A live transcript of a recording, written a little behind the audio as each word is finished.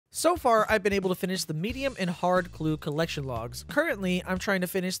So far, I've been able to finish the medium and hard clue collection logs. Currently, I'm trying to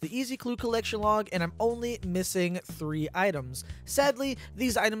finish the easy clue collection log, and I'm only missing 3 items. Sadly,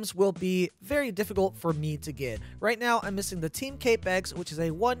 these items will be very difficult for me to get. Right now, I'm missing the Team Cape X, which is a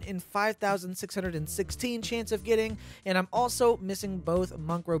 1 in 5,616 chance of getting, and I'm also missing both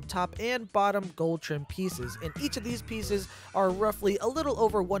monk robe top and bottom gold trim pieces, and each of these pieces are roughly a little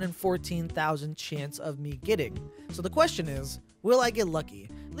over 1 in 14,000 chance of me getting. So the question is, will I get lucky?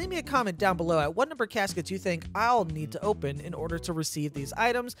 Leave me a comment down below at what number caskets you think I'll need to open in order to receive these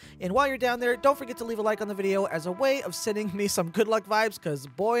items. And while you're down there, don't forget to leave a like on the video as a way of sending me some good luck vibes, because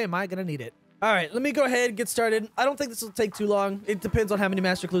boy, am I gonna need it. Alright, let me go ahead and get started. I don't think this will take too long. It depends on how many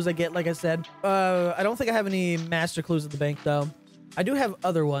master clues I get, like I said. I don't think I have any master clues at the bank, though. I do have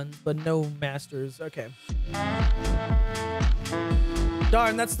other ones, but no masters. Okay.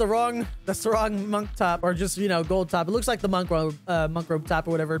 Darn, that's the wrong monk top, or just, you know, gold top. It looks like the monk robe top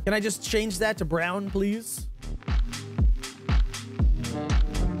or whatever. Can I just change that to brown, please?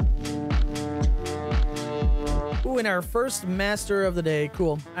 Ooh, and our first master of the day.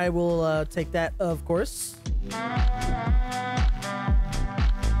 Cool. I will take that, of course.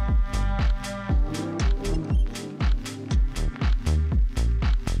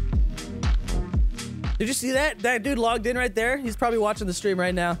 Did you see that? That dude logged in right there. He's probably watching the stream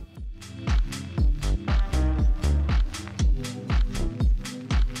right now.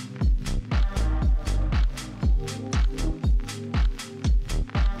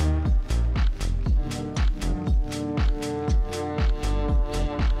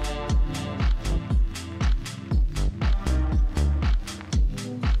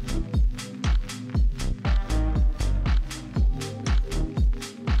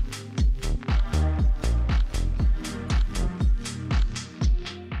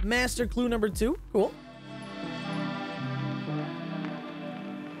 Master clue number 2. Cool.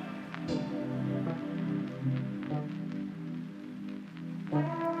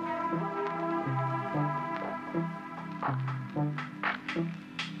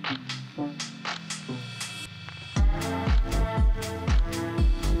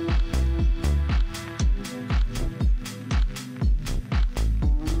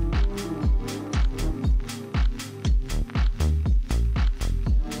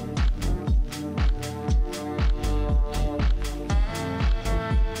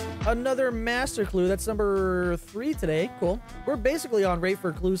 Another master clue. That's number 3 today. Cool. We're basically on rate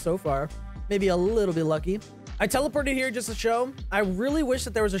for clues so far. Maybe a little bit lucky. I teleported here just to show. I really wish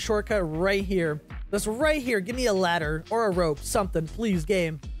that there was a shortcut right here. Just right here. Give me a ladder or a rope. Something. Please,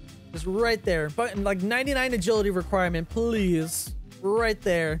 game. Just right there. But like 99 agility requirement. Please. Right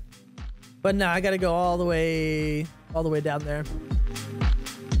there. But nah, I gotta go all the way down there.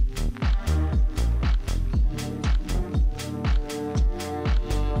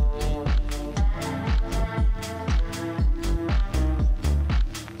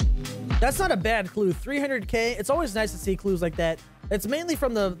 That's not a bad clue. 300k. It's always nice to see clues like that. It's mainly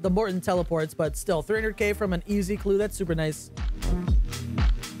from the Morton teleports, but still 300k from an easy clue. That's super nice.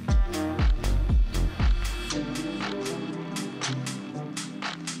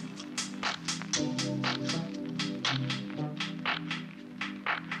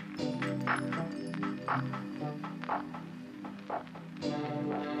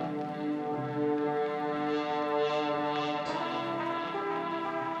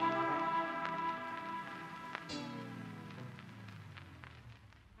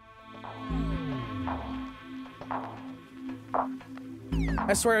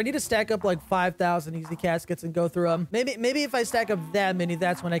 I swear, I need to stack up like 5,000 easy caskets and go through them. Maybe if I stack up that many,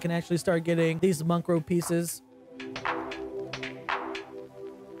 that's when I can actually start getting these monk robe pieces.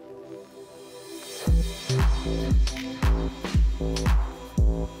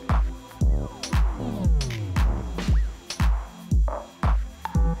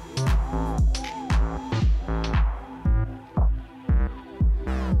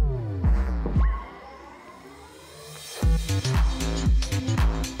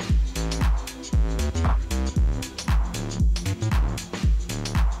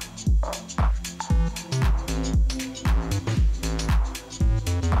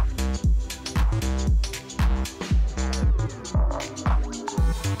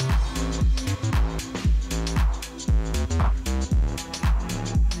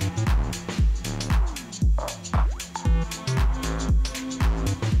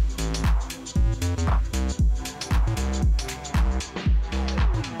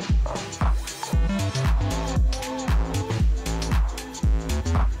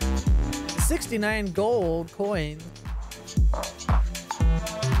 $69 gold coin.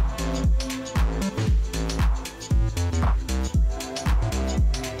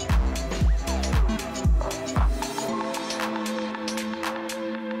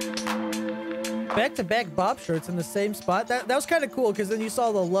 back-to-back Bob shirts in the same spot. That was kind of cool because then you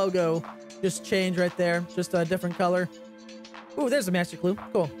saw the logo just change right there, just a different color. Ooh, there's a master clue.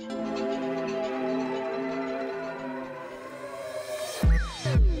 Cool.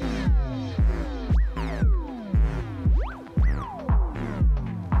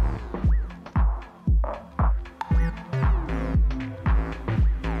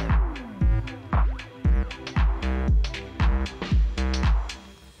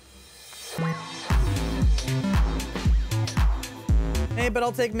 Hey, but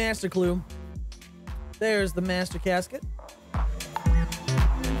I'll take master clue. There's the master casket.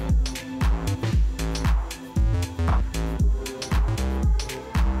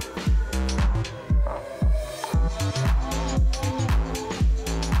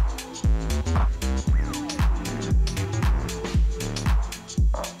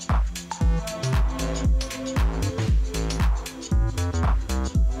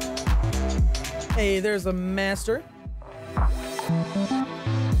 Hey, there's a master.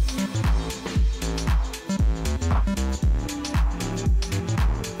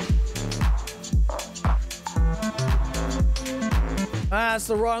 Ah, it's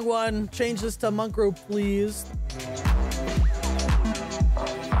the wrong one. Change this to monk robe, please.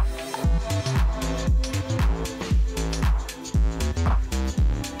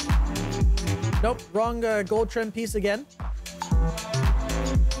 Nope, wrong gold trim piece again.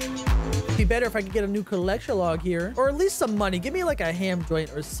 Be better if I could get a new collection log here, or at least some money. Give me like a ham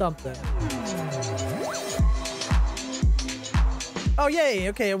joint or something. Oh, yay.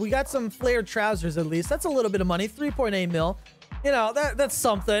 Okay, we got some flared trousers at least. That's a little bit of money. 3.8 mil. You know, that's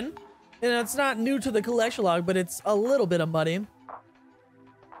something. And it's not new to the collection log, but it's a little bit of money.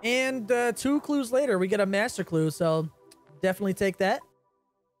 And 2 clues later, we get a master clue, so definitely take that.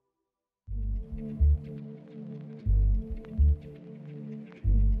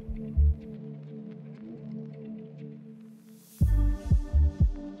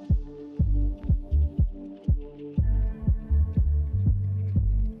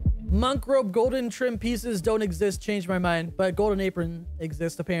 Monk robe golden trim pieces don't exist. Changed my mind, but golden apron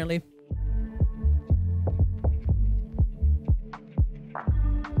exists apparently.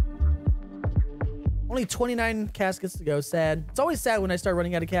 Only 29 caskets to go. Sad. It's always sad when I start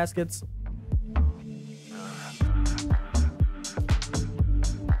running out of caskets.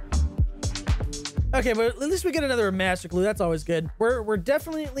 Okay, but at least we get another master clue. That's always good. We're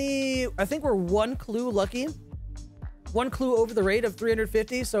definitely, I think we're 1 clue lucky. 1 clue over the rate of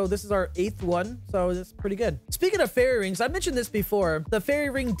 350, so this is our 8th one, so that's pretty good. Speaking of fairy rings, I mentioned this before. The fairy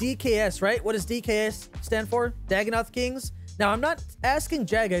ring DKS, right? What does DKS stand for? Dagonoth Kings? Now, I'm not asking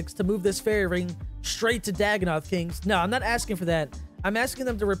Jagex to move this fairy ring straight to Dagonoth Kings. No, I'm not asking for that. I'm asking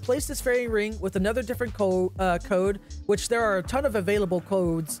them to replace this fairy ring with another different code, which there are a ton of available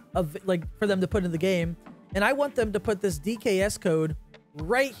codes for them to put in the game. And I want them to put this DKS code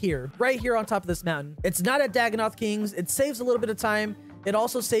right here on top of this mountain. It's not at Dagonoth Kings. It saves a little bit of time. It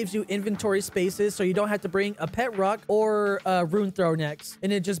also saves you inventory spaces, so you don't have to bring a pet rock or a rune throw next.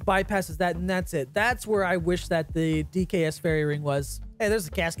 And it just bypasses that, and that's it. That's where I wish that the DKS fairy ring was. Hey, there's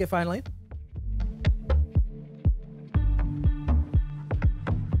the casket finally.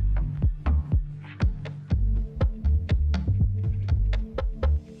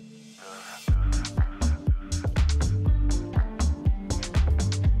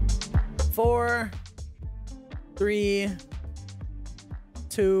 Four, 3,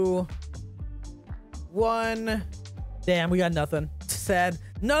 2, 1. Damn, we got nothing. Sad.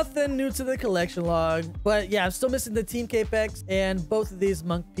 Nothing new to the collection log. But yeah, I'm still missing the Team Capex and both of these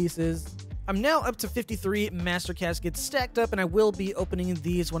monk pieces. I'm now up to 53 master caskets stacked up, and I will be opening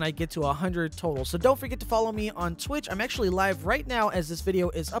these when I get to 100 total. So don't forget to follow me on Twitch. I'm actually live right now as this video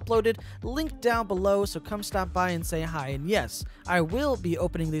is uploaded. Link down below, so come stop by and say hi. And yes, I will be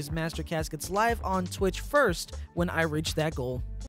opening these master caskets live on Twitch first when I reach that goal.